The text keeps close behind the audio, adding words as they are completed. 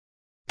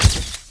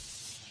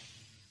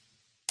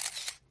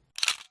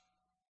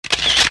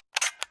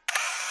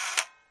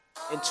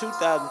In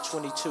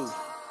 2022,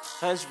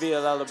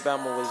 Huntsville,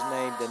 Alabama was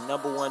named the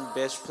 #1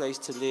 best place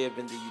to live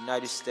in the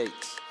United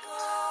States.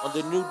 On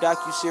the new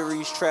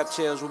docuseries Trap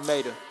Tales with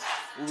Mater,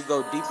 we will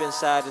go deep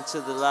inside into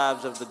the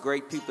lives of the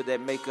great people that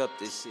make up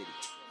this city.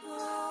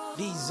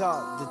 These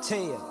are the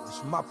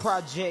tales, my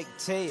project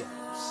tales.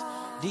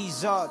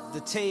 These are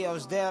the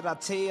tales that I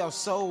tell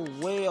so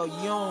well.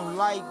 You don't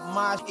like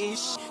my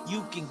ish,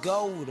 you can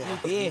go there.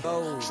 Yeah,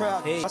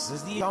 trap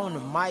tales on the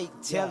mic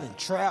telling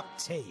trap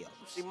tales.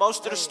 See,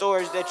 most of the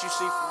stories that you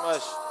see from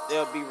us,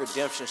 they'll be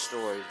redemption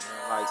stories,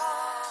 man. Like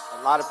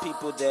a lot of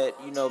people that,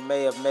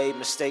 may have made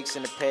mistakes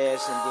in the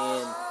past and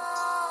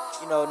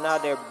then, now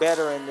they're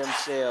bettering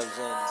themselves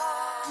and,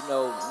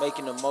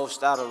 making the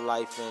most out of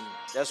life. And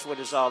that's what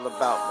it's all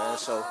about, man.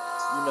 So,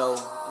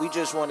 we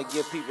just want to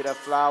give people their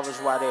flowers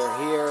while they're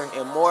here.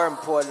 And more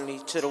importantly,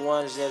 to the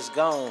ones that's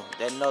gone,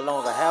 that no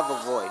longer have a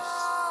voice,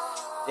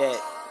 that,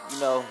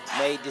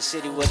 made the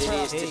city what it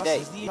is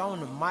today.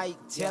 On the mic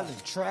telling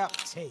trap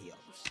tales.